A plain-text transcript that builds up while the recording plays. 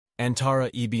Antarah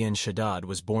ibn Shaddad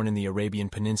was born in the Arabian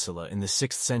Peninsula in the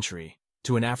 6th century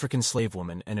to an African slave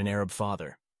woman and an Arab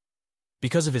father.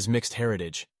 Because of his mixed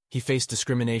heritage, he faced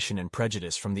discrimination and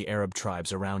prejudice from the Arab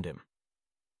tribes around him.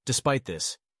 Despite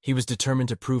this, he was determined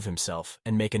to prove himself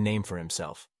and make a name for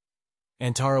himself.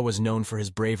 Antarah was known for his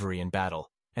bravery in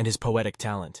battle and his poetic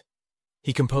talent.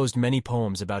 He composed many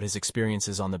poems about his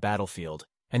experiences on the battlefield,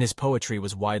 and his poetry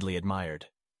was widely admired.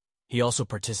 He also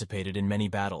participated in many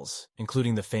battles,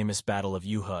 including the famous Battle of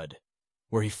Uhud,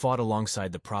 where he fought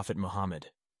alongside the Prophet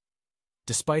Muhammad.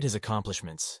 Despite his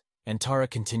accomplishments, Antarah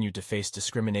continued to face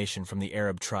discrimination from the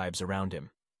Arab tribes around him.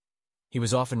 He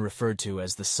was often referred to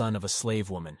as the son of a slave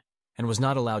woman, and was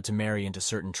not allowed to marry into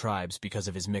certain tribes because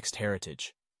of his mixed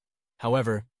heritage.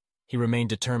 However, he remained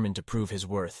determined to prove his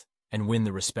worth and win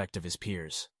the respect of his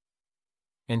peers.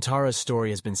 Antarah's story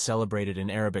has been celebrated in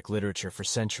Arabic literature for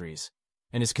centuries,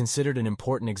 and is considered an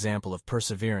important example of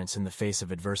perseverance in the face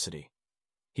of adversity.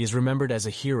 He is remembered as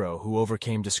a hero who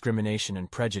overcame discrimination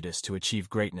and prejudice to achieve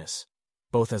greatness,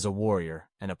 both as a warrior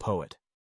and a poet.